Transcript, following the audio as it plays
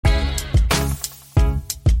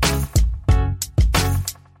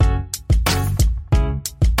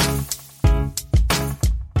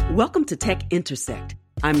Welcome to Tech Intersect.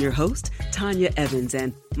 I'm your host, Tanya Evans,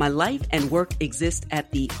 and my life and work exist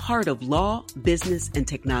at the heart of law, business, and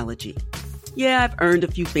technology. Yeah, I've earned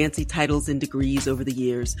a few fancy titles and degrees over the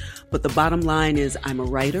years, but the bottom line is I'm a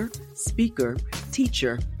writer, speaker,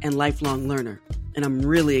 teacher, and lifelong learner, and I'm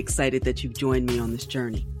really excited that you've joined me on this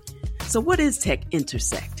journey. So what is Tech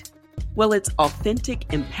Intersect? Well, it's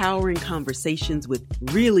authentic, empowering conversations with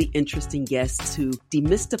really interesting guests who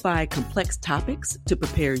demystify complex topics to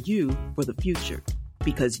prepare you for the future.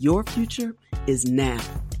 Because your future is now.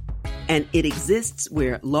 And it exists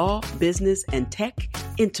where law, business, and tech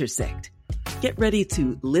intersect. Get ready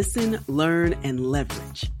to listen, learn, and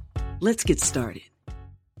leverage. Let's get started.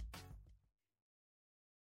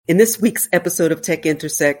 In this week's episode of Tech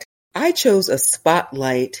Intersect, I chose a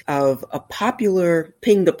spotlight of a popular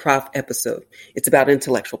Ping the Prof episode. It's about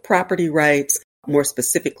intellectual property rights, more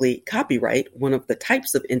specifically copyright, one of the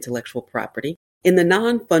types of intellectual property, in the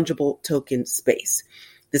non-fungible token space.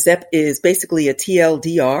 This ep is basically a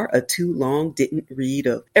TLDR, a too long didn't read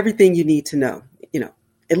of everything you need to know,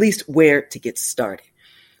 at least where to get started.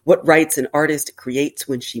 What rights an artist creates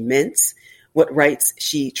when she mints, what rights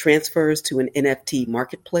she transfers to an NFT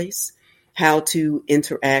marketplace, how to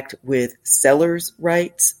interact with sellers'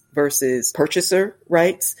 rights versus purchaser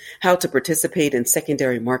rights, how to participate in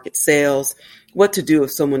secondary market sales, what to do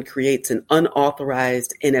if someone creates an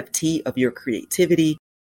unauthorized NFT of your creativity.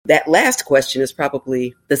 That last question is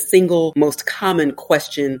probably the single most common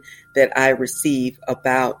question that I receive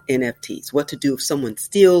about NFTs. What to do if someone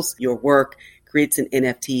steals your work, creates an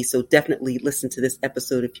NFT. So definitely listen to this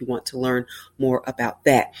episode if you want to learn more about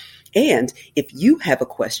that. And if you have a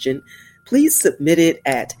question, please submit it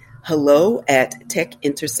at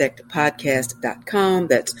hello@techintersectpodcast.com.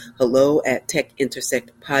 That's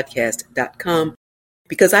hello@techintersectpodcast.com.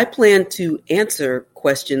 Because I plan to answer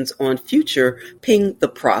questions on future Ping the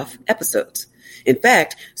Prof episodes. In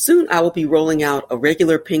fact, soon I will be rolling out a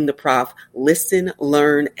regular Ping the Prof Listen,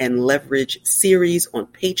 Learn, and Leverage series on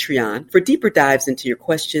Patreon for deeper dives into your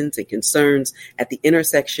questions and concerns at the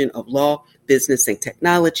intersection of law, business, and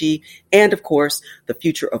technology, and of course, the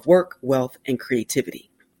future of work, wealth, and creativity.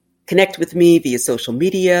 Connect with me via social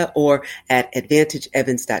media or at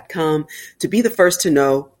advantageevans.com to be the first to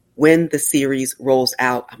know when the series rolls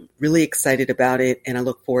out. I'm really excited about it, and I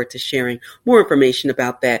look forward to sharing more information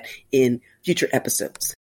about that in future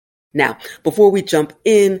episodes. Now, before we jump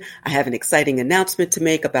in, I have an exciting announcement to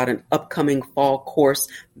make about an upcoming fall course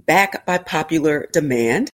back by popular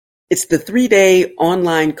demand. It's the 3-day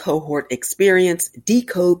online cohort experience,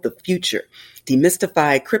 Decode the Future,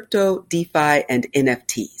 Demystify Crypto, DeFi, and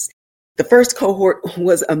NFTs. The first cohort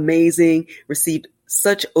was amazing, received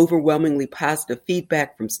such overwhelmingly positive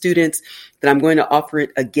feedback from students that I'm going to offer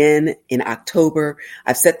it again in October.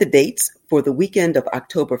 I've set the dates for the weekend of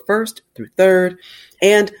October 1st through 3rd,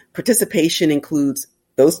 and participation includes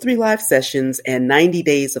those 3 live sessions and 90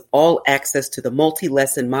 days of all access to the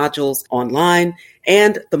multi-lesson modules online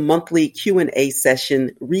and the monthly Q&A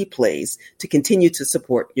session replays to continue to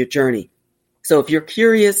support your journey. So if you're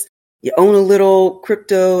curious, you own a little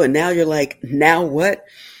crypto and now you're like, now what?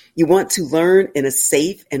 You want to learn in a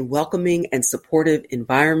safe and welcoming and supportive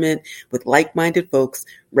environment with like-minded folks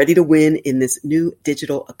ready to win in this new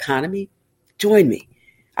digital economy? Join me.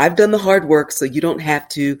 I've done the hard work, so you don't have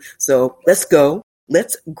to. So let's go,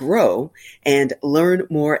 let's grow, and learn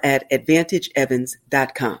more at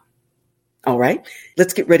advantageevans.com. All right,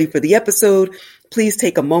 let's get ready for the episode. Please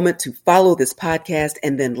take a moment to follow this podcast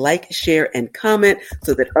and then like, share, and comment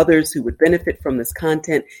so that others who would benefit from this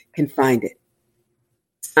content can find it.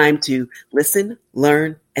 It's time to listen,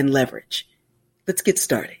 learn, and leverage. Let's get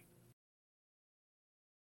started.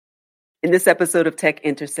 In this episode of Tech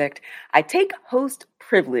Intersect, I take host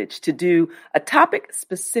privilege to do a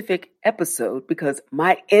topic-specific episode because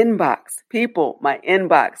my inbox,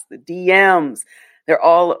 the DMs, they're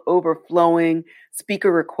all overflowing.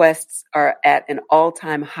 Speaker requests are at an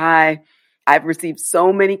all-time high. I've received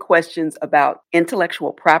so many questions about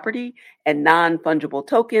intellectual property and non-fungible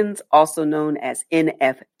tokens, also known as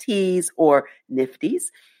NFTs or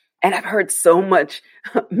NFTs. And I've heard so much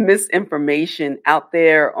misinformation out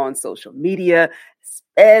there on social media,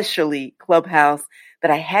 especially Clubhouse,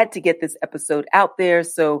 that I had to get this episode out there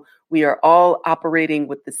so we are all operating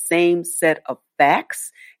with the same set of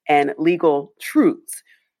facts and legal truths.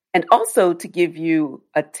 And also to give you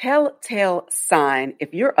a telltale sign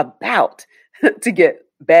if you're about to get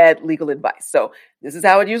bad legal advice. So this is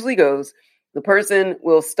how it usually goes. The person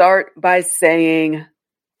will start by saying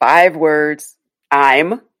 5 words.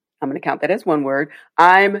 I'm going to count that as 1 word.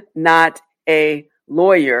 I'm not a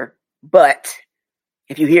lawyer, but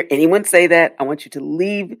If you hear anyone say that, I want you to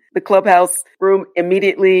leave the Clubhouse room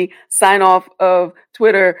immediately, sign off of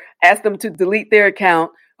Twitter, ask them to delete their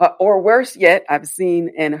account, or worse yet, I've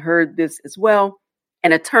seen and heard this as well,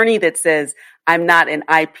 an attorney that says, I'm not an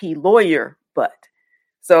IP lawyer, but.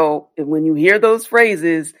 So when you hear those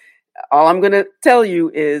phrases, all I'm going to tell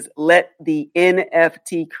you is let the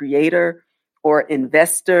NFT creator or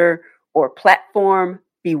investor or platform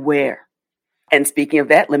beware. And speaking of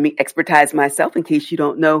that, let me expertise myself in case you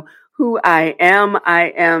don't know who I am.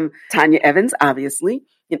 I am Tanya Evans, obviously,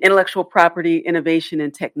 an intellectual property, innovation,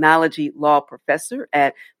 and technology law professor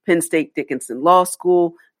at Penn State Dickinson Law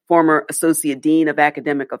School, former associate dean of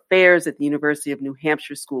academic affairs at the University of New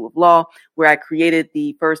Hampshire School of Law, where I created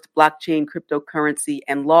the first blockchain, cryptocurrency,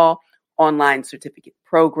 and law online certificate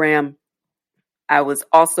program. I was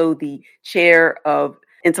also the chair of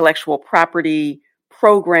intellectual property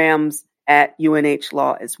programs at UNH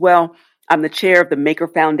Law as well. I'm the chair of the Maker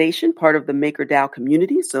Foundation, part of the MakerDAO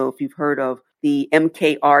community. So if you've heard of the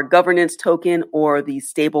MKR governance token or the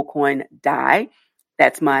stablecoin DAI,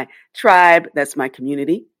 that's my tribe, that's my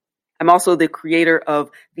community. I'm also the creator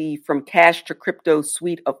of the From Cash to Crypto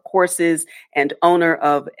suite of courses and owner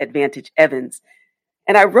of Advantage Evans.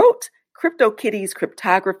 And I wrote CryptoKitties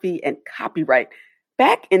Cryptography and Copyright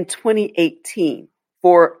back in 2018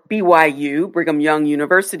 for BYU, Brigham Young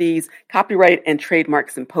University's Copyright and Trademark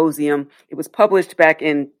Symposium. It was published back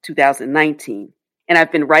in 2019. And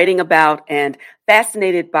I've been writing about and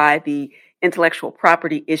fascinated by the intellectual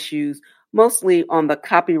property issues, mostly on the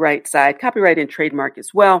copyright side, copyright and trademark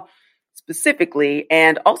as well, specifically,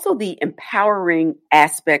 and also the empowering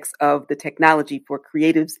aspects of the technology for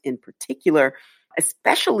creatives in particular,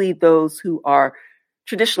 especially those who are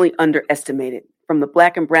traditionally underestimated from the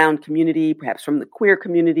Black and Brown community, perhaps from the queer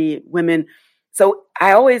community, women. So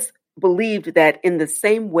I always believed that in the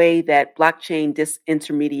same way that blockchain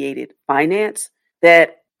disintermediated finance,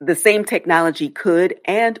 that the same technology could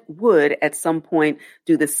and would at some point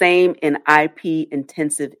do the same in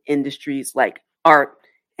IP-intensive industries like art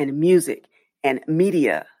and music and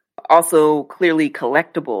media, also clearly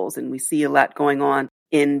collectibles. And we see a lot going on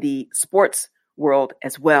in the sports world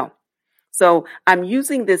as well. So I'm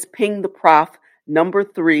using this Ping the Prof number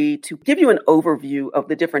 3 to give you an overview of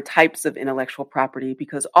the different types of intellectual property,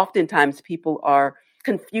 because oftentimes people are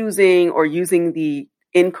confusing or using the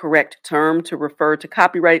incorrect term to refer to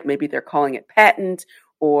copyright. Maybe they're calling it patent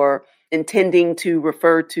or intending to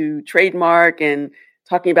refer to trademark and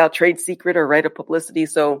talking about trade secret or right of publicity.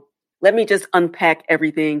 So let me just unpack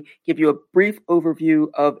everything, give you a brief overview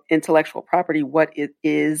of intellectual property, what it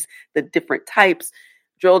is, the different types,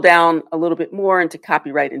 drill down a little bit more into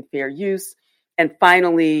copyright and fair use, and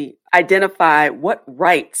finally identify what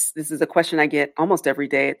rights, this is a question I get almost every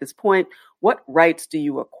day at this point, what rights do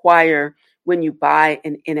you acquire when you buy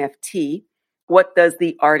an NFT? What does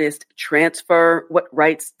the artist transfer? What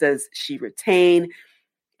rights does she retain?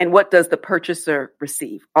 And what does the purchaser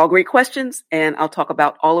receive? All great questions, and I'll talk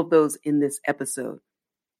about all of those in this episode.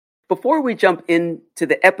 Before we jump into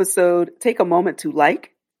the episode, take a moment to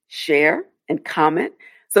like, share, and comment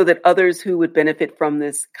so that others who would benefit from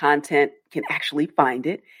this content can actually find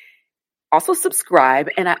it. Also subscribe,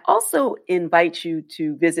 and I also invite you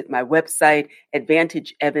to visit my website,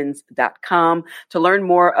 advantageevans.com, to learn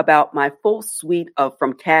more about my full suite of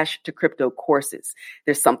From Cash to Crypto courses.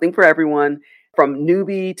 There's something for everyone, from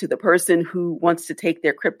newbie to the person who wants to take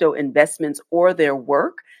their crypto investments or their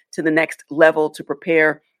work to the next level to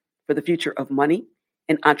prepare for the future of money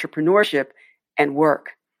and entrepreneurship and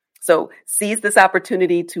work. So seize this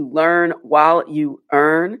opportunity to learn while you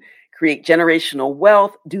earn, create generational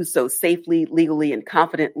wealth, do so safely, legally, and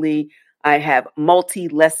confidently. I have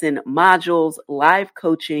multi-lesson modules, live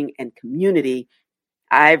coaching, and community.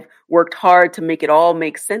 I've worked hard to make it all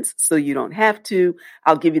make sense so you don't have to.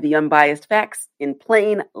 I'll give you the unbiased facts in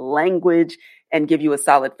plain language and give you a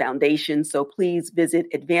solid foundation. So please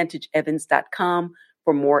visit advantageevans.com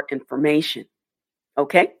for more information.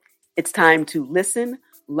 Okay, it's time to listen,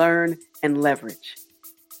 learn, and leverage.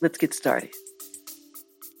 Let's get started.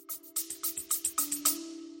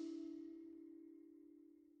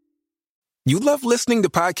 You love listening to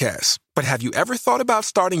podcasts, but have you ever thought about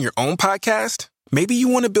starting your own podcast? Maybe you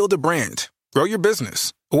want to build a brand, grow your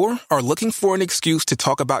business, or are looking for an excuse to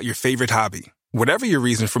talk about your favorite hobby. Whatever your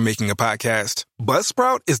reason for making a podcast,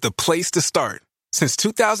 Buzzsprout is the place to start. Since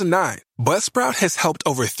 2009, Buzzsprout has helped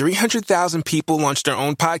over 300,000 people launch their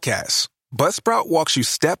own podcasts. Buzzsprout walks you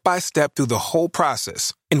step by step through the whole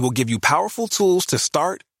process and will give you powerful tools to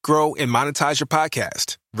start, grow, and monetize your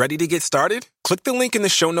podcast. Ready to get started? Click the link in the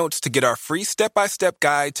show notes to get our free step-by-step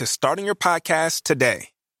guide to starting your podcast today.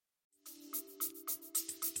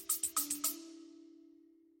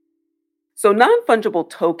 So, non fungible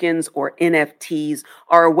tokens or NFTs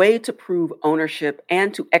are a way to prove ownership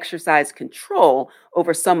and to exercise control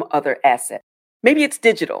over some other asset. Maybe it's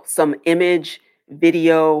digital, some image,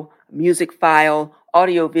 video, music file,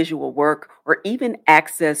 audiovisual work, or even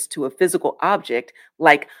access to a physical object,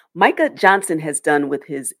 like Micah Johnson has done with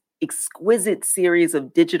his exquisite series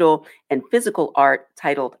of digital and physical art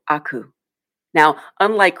titled Aku. Now,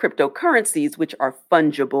 unlike cryptocurrencies, which are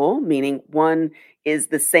fungible, meaning one is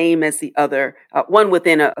the same as the other, one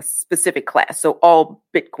within a specific class. So all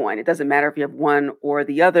Bitcoin, it doesn't matter if you have one or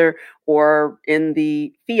the other, or in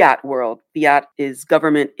the fiat world, fiat is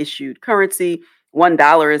government issued currency.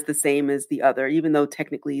 $1 is the same as the other, even though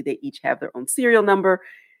technically they each have their own serial number.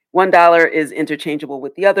 $1 is interchangeable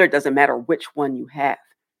with the other. It doesn't matter which one you have.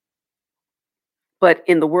 But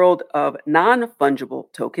in the world of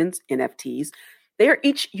non-fungible tokens, NFTs, they are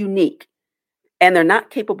each unique and they're not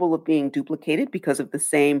capable of being duplicated because of the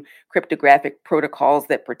same cryptographic protocols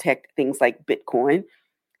that protect things like Bitcoin.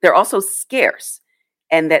 They're also scarce,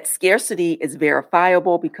 and that scarcity is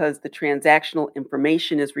verifiable because the transactional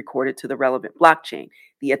information is recorded to the relevant blockchain,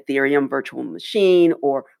 the Ethereum virtual machine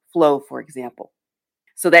or Flow, for example.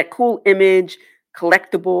 So that cool image,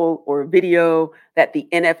 collectible, or video that the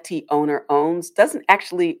NFT owner owns doesn't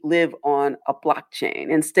actually live on a blockchain.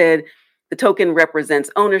 Instead, the token represents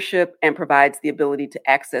ownership and provides the ability to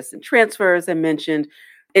access and transfer, as I mentioned.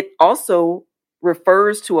 It also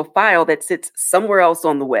refers to a file that sits somewhere else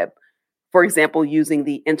on the web, for example, using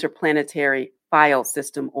the Interplanetary File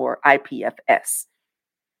System or IPFS.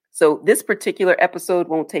 So this particular episode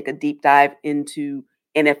won't take a deep dive into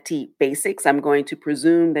NFT basics. I'm going to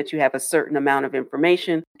presume that you have a certain amount of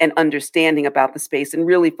information and understanding about the space and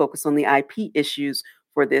really focus on the IP issues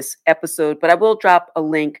for this episode. But I will drop a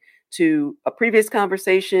link to a previous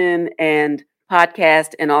conversation and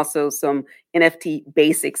podcast and also some NFT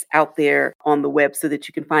basics out there on the web so that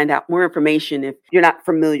you can find out more information if you're not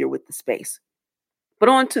familiar with the space. But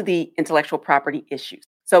on to the intellectual property issues.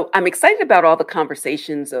 So I'm excited about all the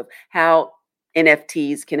conversations of how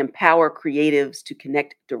NFTs can empower creatives to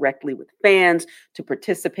connect directly with fans, to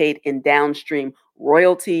participate in downstream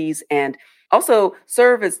royalties, and also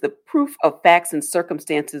serve as the proof of facts and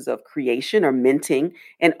circumstances of creation or minting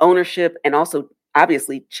and ownership, and also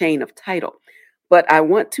obviously chain of title. But I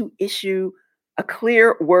want to issue a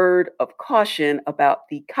clear word of caution about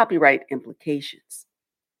the copyright implications.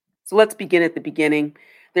 So let's begin at the beginning.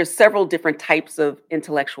 There's several different types of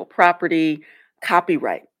intellectual property: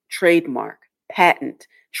 copyright, trademark, patent,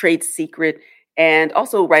 trade secret, and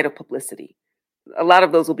also right of publicity. A lot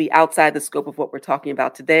of those will be outside the scope of what we're talking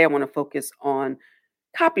about today. I want to focus on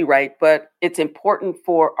copyright, but it's important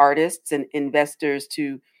for artists and investors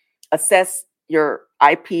to assess your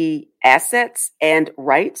IP assets and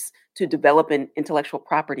rights to develop an intellectual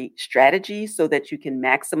property strategy so that you can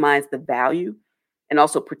maximize the value and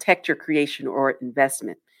also protect your creation or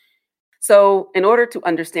investment. So, in order to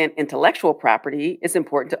understand intellectual property, it's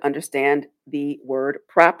important to understand the word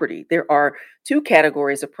property. There are two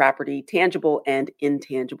categories of property: tangible and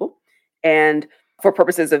intangible. And for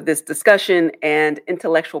purposes of this discussion, and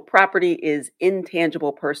intellectual property is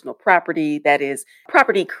intangible personal property, that is,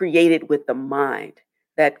 property created with the mind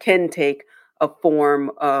that can take a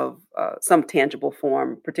form of some tangible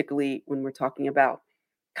form, particularly when we're talking about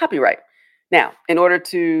copyright. Now, in order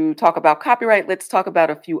to talk about copyright, let's talk about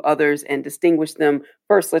a few others and distinguish them.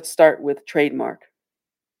 First, let's start with trademark.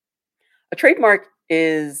 A trademark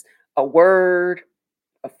is a word,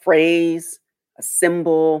 a phrase, a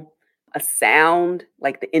symbol, a sound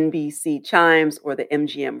like the NBC chimes or the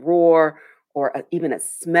MGM roar, or even a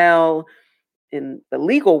smell. In the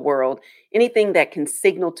legal world, anything that can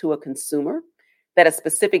signal to a consumer that a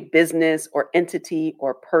specific business or entity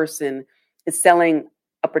or person is selling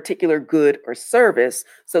a particular good or service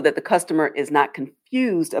so that the customer is not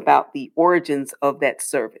confused about the origins of that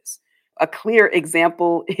service. A clear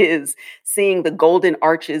example is seeing the golden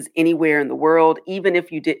arches anywhere in the world, even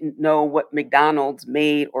if you didn't know what McDonald's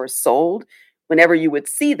made or sold. Whenever you would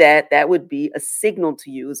see that, that would be a signal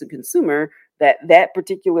to you as a consumer that that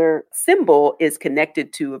particular symbol is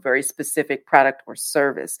connected to a very specific product or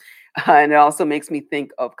service. And it also makes me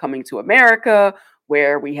think of Coming to America,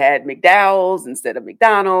 where we had McDowell's instead of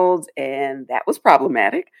McDonald's, and that was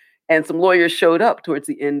problematic. And some lawyers showed up towards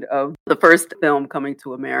the end of the first film, Coming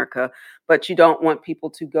to America. But you don't want people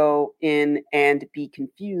to go in and be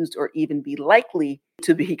confused or even be likely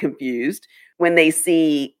to be confused when they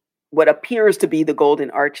see what appears to be the golden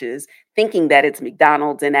arches, thinking that it's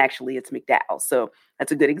McDonald's and actually it's McDowell's. So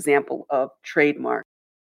that's a good example of trademark.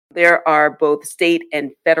 There are both state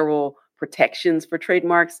and federal protections for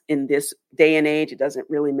trademarks in this day and age. It doesn't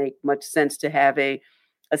really make much sense to have a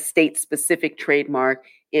state-specific trademark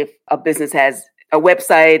if a business has a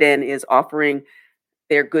website and is offering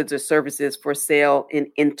their goods or services for sale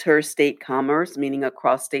in interstate commerce, meaning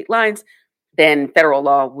across state lines, then federal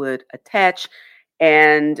law would attach.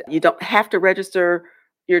 And you don't have to register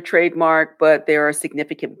your trademark, but there are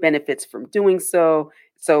significant benefits from doing so.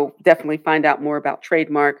 So definitely find out more about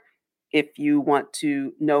trademark if you want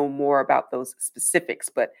to know more about those specifics.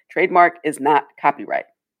 But trademark is not copyright.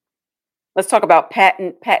 Let's talk about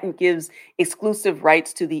patent. Patent gives exclusive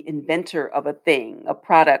rights to the inventor of a thing, a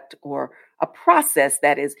product, or a process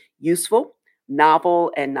that is useful,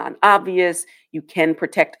 novel, and non-obvious. You can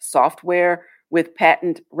protect software with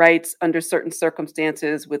patent rights under certain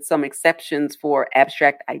circumstances, with some exceptions for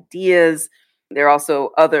abstract ideas. There are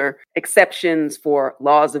also other exceptions for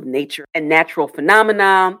laws of nature and natural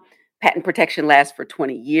phenomena. Patent protection lasts for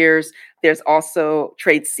 20 years. There's also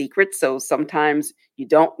trade secrets. So sometimes you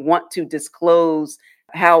don't want to disclose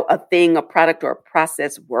how a thing, a product, or a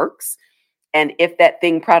process works. And if that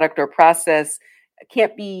thing, product, or process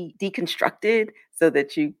can't be deconstructed so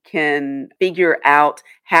that you can figure out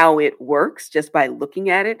how it works just by looking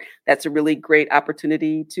at it, that's a really great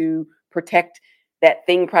opportunity to protect that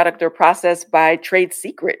thing, product, or process by trade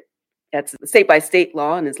secret. That's state by state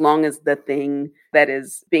law. And as long as the thing that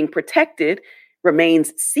is being protected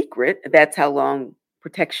remains secret, that's how long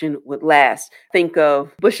protection would last. Think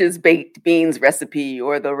of Bush's baked beans recipe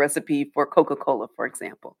or the recipe for Coca-Cola, for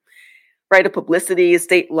example. Right of publicity is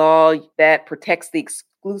state law that protects the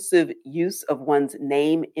exclusive use of one's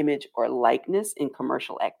name, image, or likeness in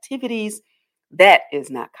commercial activities. That is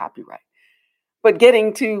not copyright. But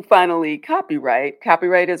getting to finally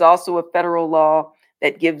copyright is also a federal law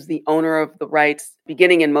that gives the owner of the rights,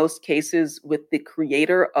 beginning in most cases with the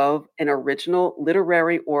creator of an original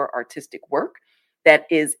literary or artistic work that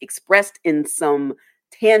is expressed in some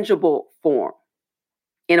tangible form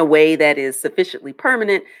in a way that is sufficiently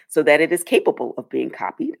permanent so that it is capable of being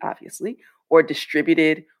copied, obviously, or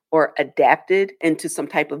distributed or adapted into some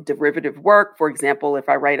type of derivative work. For example, if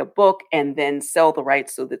I write a book and then sell the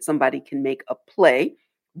rights so that somebody can make a play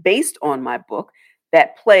based on my book,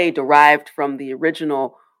 that play derived from the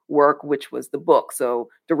original work, which was the book. So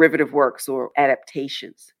derivative works or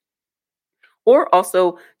adaptations. Or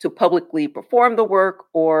also to publicly perform the work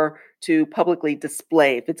or to publicly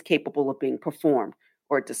display if it's capable of being performed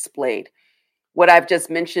or displayed. What I've just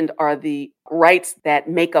mentioned are the rights that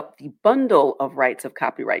make up the bundle of rights of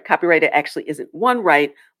copyright. Copyright actually isn't one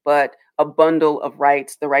right, but a bundle of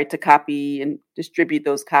rights, the right to copy and distribute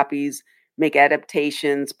those copies, make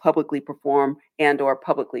adaptations, publicly perform, and or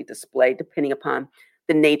publicly display, depending upon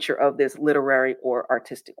the nature of this literary or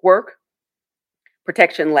artistic work.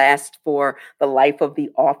 Protection lasts for the life of the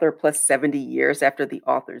author plus 70 years after the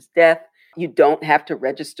author's death. You don't have to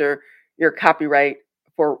register your copyright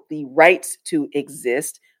for the rights to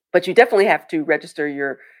exist, but you definitely have to register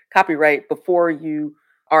your copyright before you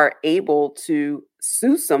are able to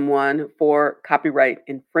sue someone for copyright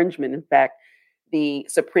infringement. In fact, the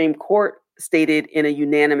Supreme Court stated in a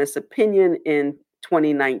unanimous opinion in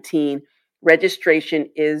 2019, registration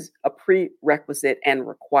is a prerequisite and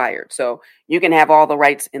required. So you can have all the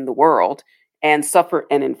rights in the world and suffer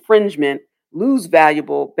an infringement, lose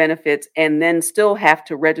valuable benefits, and then still have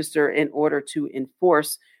to register in order to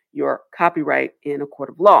enforce your copyright in a court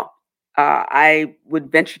of law. I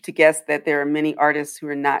would venture to guess that there are many artists who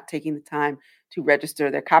are not taking the time to register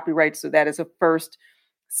their copyrights. So that is a first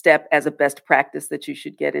step as a best practice that you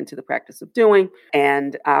should get into the practice of doing.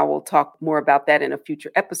 And I will talk more about that in a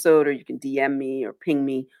future episode, or you can DM me or ping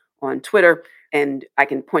me on Twitter, and I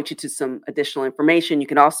can point you to some additional information. You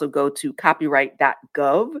can also go to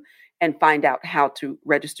copyright.gov and find out how to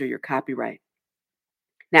register your copyright.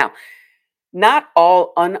 Now, not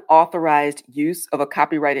all unauthorized use of a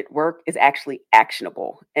copyrighted work is actually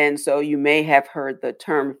actionable. And so you may have heard the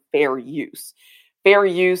term fair use. Fair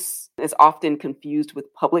use is often confused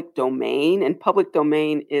with public domain, and public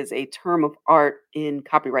domain is a term of art in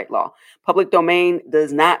copyright law. Public domain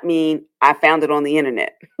does not mean I found it on the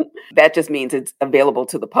internet. That just means it's available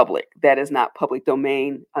to the public. That is not public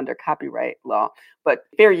domain under copyright law. But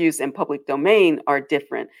fair use and public domain are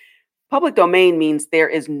different. Public domain means there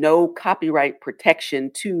is no copyright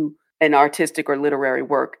protection to an artistic or literary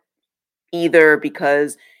work, either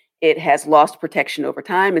because it has lost protection over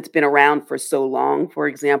time. It's been around for so long, for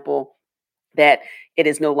example, that it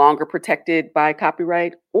is no longer protected by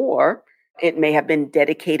copyright, or it may have been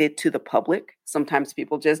dedicated to the public. Sometimes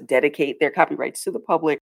people just dedicate their copyrights to the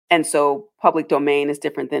public. And so public domain is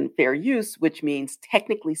different than fair use, which means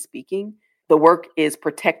technically speaking, the work is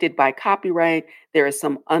protected by copyright. There is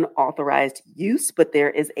some unauthorized use, but there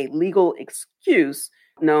is a legal excuse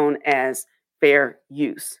known as fair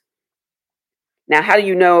use. Now, how do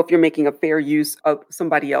you know if you're making a fair use of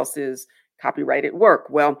somebody else's copyrighted work?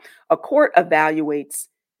 Well, a court evaluates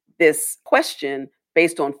this question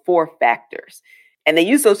based on 4 factors. And they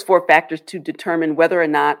use those 4 factors to determine whether or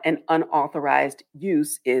not an unauthorized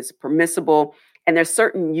use is permissible. And there's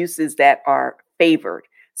certain uses that are favored.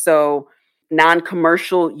 So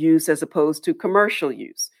non-commercial use as opposed to commercial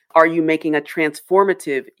use. Are you making a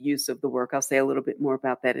transformative use of the work? I'll say a little bit more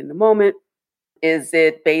about that in a moment. Is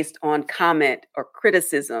it based on comment or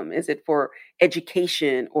criticism? Is it for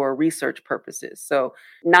education or research purposes? So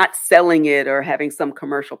not selling it or having some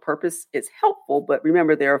commercial purpose is helpful, but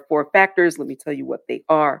remember there are 4 factors. Let me tell you what they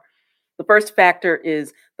are. The first factor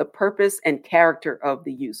is the purpose and character of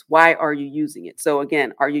the use. Why are you using it? So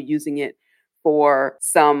again, are you using it for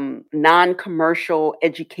some non-commercial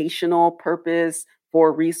educational purpose,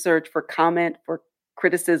 for research, for comment, for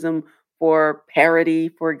criticism, for parody,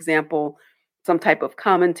 for example? Some type of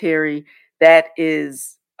commentary that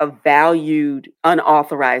is a valued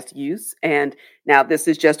unauthorized use. And now this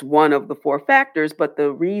is just one of the 4 factors, but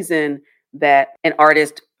the reason that an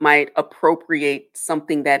artist might appropriate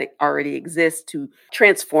something that already exists to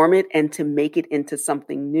transform it and to make it into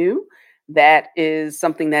something new, that is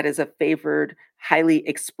something that is a favored, highly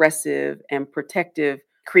expressive and protective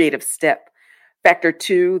creative step. Factor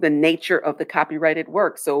 2, the nature of the copyrighted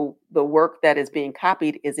work. So the work that is being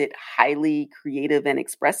copied, is it highly creative and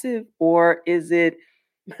expressive, or is it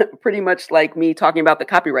pretty much like me talking about the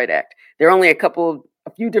Copyright Act? There are only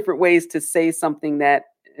a few different ways to say something that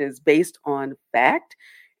is based on fact.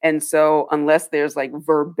 And so unless there's like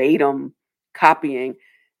verbatim copying,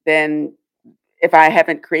 then if I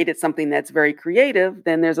haven't created something that's very creative,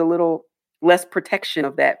 then there's a little less protection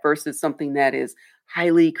of that versus something that is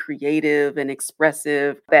highly creative and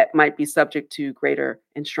expressive that might be subject to greater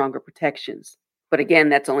and stronger protections. But again,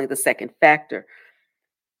 that's only the second factor.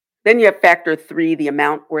 Then you have factor 3, the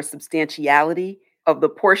amount or substantiality of the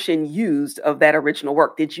portion used of that original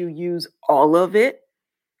work. Did you use all of it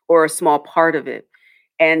or a small part of it?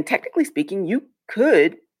 And technically speaking, you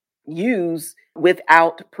could use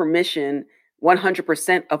without permission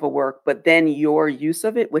 100% of a work, but then your use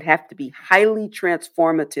of it would have to be highly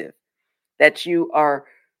transformative, that you are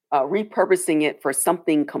repurposing it for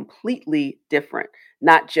something completely different,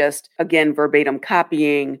 not just, again, verbatim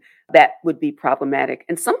copying. That would be problematic.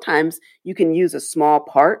 And sometimes you can use a small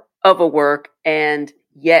part of a work and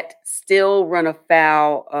yet still run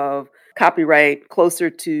afoul of copyright,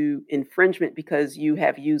 closer to infringement, because you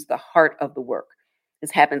have used the heart of the work.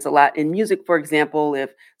 This happens a lot in music, for example. If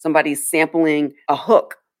somebody's sampling a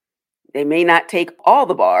hook, they may not take all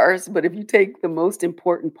the bars, but if you take the most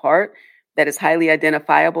important part that is highly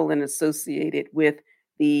identifiable and associated with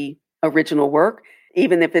the original work,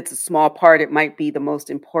 even if it's a small part, it might be the most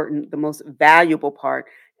important, the most valuable part.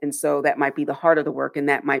 And so that might be the heart of the work, and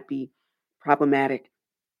that might be problematic.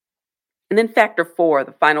 And then factor 4,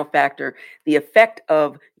 the final factor, the effect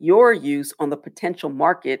of your use on the potential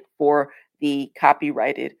market for the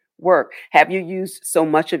copyrighted work. Have you used so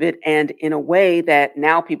much of it and in a way that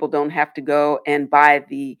now people don't have to go and buy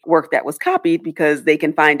the work that was copied because they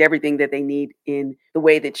can find everything that they need in the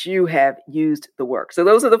way that you have used the work? So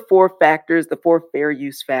those are the 4 factors, the 4 fair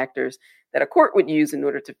use factors that a court would use in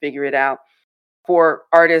order to figure it out. For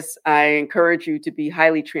artists, I encourage you to be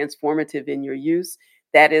highly transformative in your use.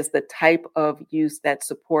 That is the type of use that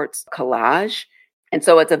supports collage. And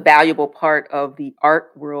so it's a valuable part of the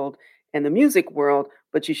art world and the music world,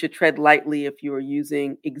 but you should tread lightly if you are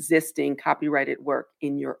using existing copyrighted work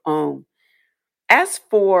in your own. As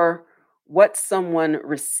for what someone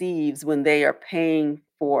receives when they are paying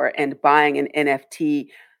for and buying an NFT,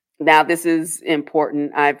 now this is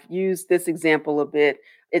important. I've used this example a bit.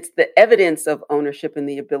 It's the evidence of ownership and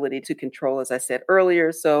the ability to control, as I said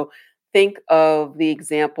earlier. So think of the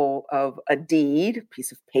example of a deed,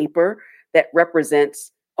 piece of paper that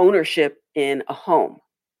represents ownership in a home.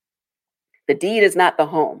 The deed is not the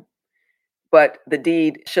home, but the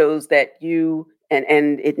deed shows that you, and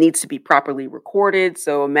it needs to be properly recorded.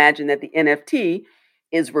 So imagine that the NFT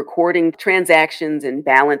is recording transactions and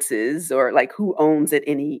balances, or like who owns at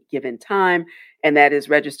any given time, and that is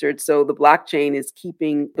registered. So the blockchain is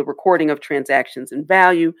keeping the recording of transactions and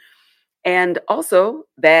value. And also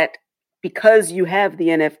that because you have the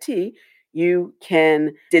NFT, you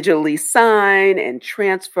can digitally sign and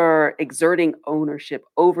transfer, exerting ownership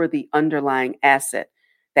over the underlying asset,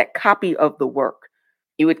 that copy of the work.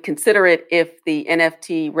 You would consider it if the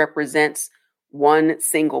NFT represents one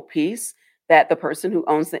single piece, that the person who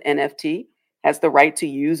owns the NFT has the right to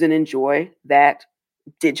use and enjoy that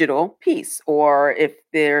digital piece, or if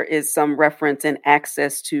there is some reference and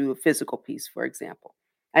access to a physical piece, for example.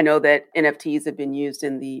 I know that NFTs have been used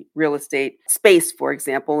in the real estate space, for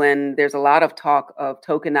example, and there's a lot of talk of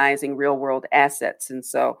tokenizing real world assets. And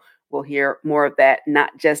so we'll hear more of that,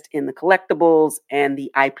 not just in the collectibles and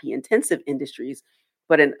the IP intensive industries,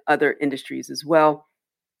 but in other industries as well.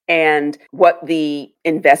 And what the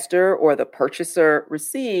investor or the purchaser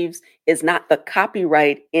receives is not the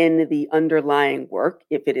copyright in the underlying work,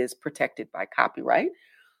 if it is protected by copyright,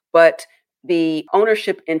 but the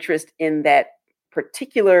ownership interest in that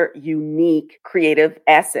particular unique creative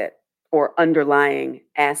asset or underlying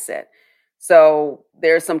asset. So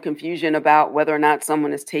there's some confusion about whether or not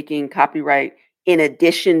someone is taking copyright in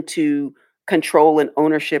addition to control and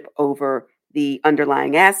ownership over the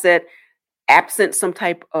underlying asset, absent some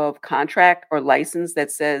type of contract or license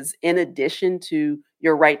that says, in addition to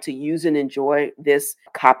your right to use and enjoy this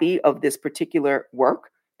copy of this particular work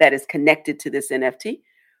that is connected to this NFT,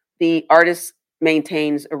 the artist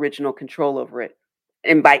maintains original control over it.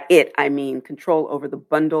 And by it, I mean control over the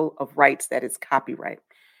bundle of rights that is copyright.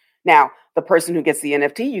 Now, the person who gets the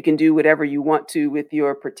NFT, you can do whatever you want to with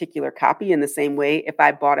your particular copy. In the same way, if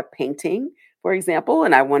I bought a painting, for example,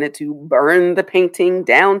 and I wanted to burn the painting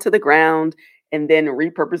down to the ground and then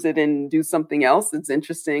repurpose it and do something else, it's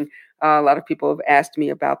interesting. A lot of people have asked me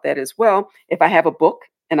about that as well. If I have a book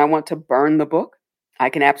and I want to burn the book, I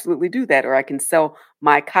can absolutely do that, or I can sell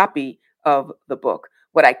my copy of the book.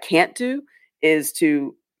 What I can't do is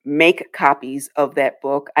to make copies of that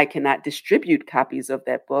book. I cannot distribute copies of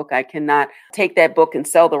that book. I cannot take that book and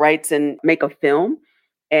sell the rights and make a film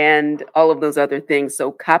and all of those other things.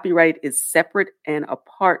 So copyright is separate and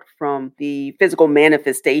apart from the physical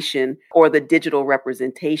manifestation or the digital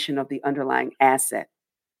representation of the underlying asset.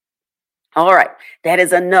 All right, that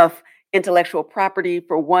is enough intellectual property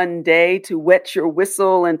for one day to wet your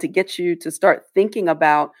whistle and to get you to start thinking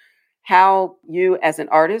about how you as an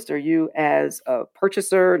artist, or you as a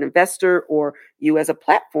purchaser, an investor, or you as a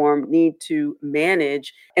platform need to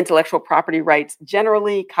manage intellectual property rights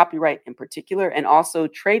generally, copyright in particular, and also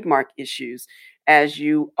trademark issues as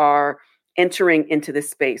you are entering into this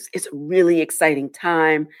space. It's a really exciting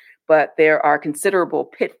time, but there are considerable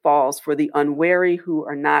pitfalls for the unwary who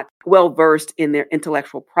are not well versed in their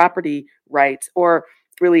intellectual property rights or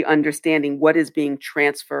really understanding what is being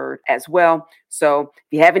transferred as well. So if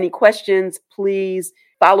you have any questions, please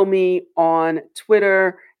follow me on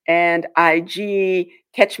Twitter and IG.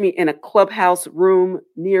 Catch me in a Clubhouse room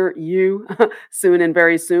near you soon and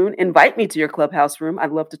very soon. Invite me to your Clubhouse room.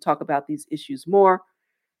 I'd love to talk about these issues more.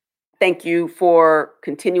 Thank you for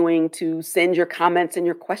continuing to send your comments and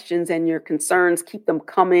your questions and your concerns. Keep them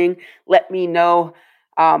coming. Let me know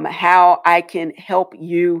how I can help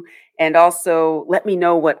you. And also let me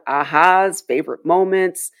know what ahas, favorite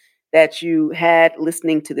moments that you had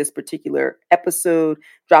listening to this particular episode.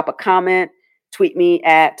 Drop a comment, tweet me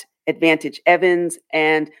at Advantage Evans,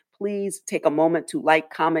 and please take a moment to like,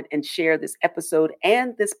 comment, and share this episode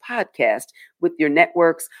and this podcast with your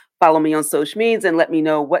networks. Follow me on social media and let me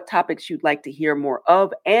know what topics you'd like to hear more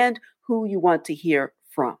of and who you want to hear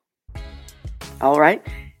from. All right,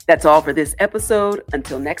 that's all for this episode.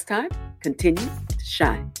 Until next time, continue to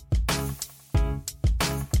shine.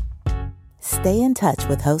 Stay in touch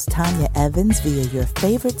with host Tanya Evans via your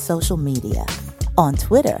favorite social media. On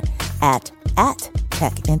Twitter at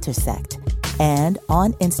 @TechIntersect and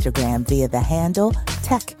on Instagram via the handle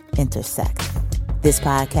TechIntersect. This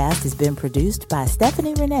podcast has been produced by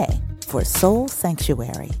Stephanie Renee for Soul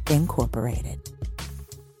Sanctuary Incorporated.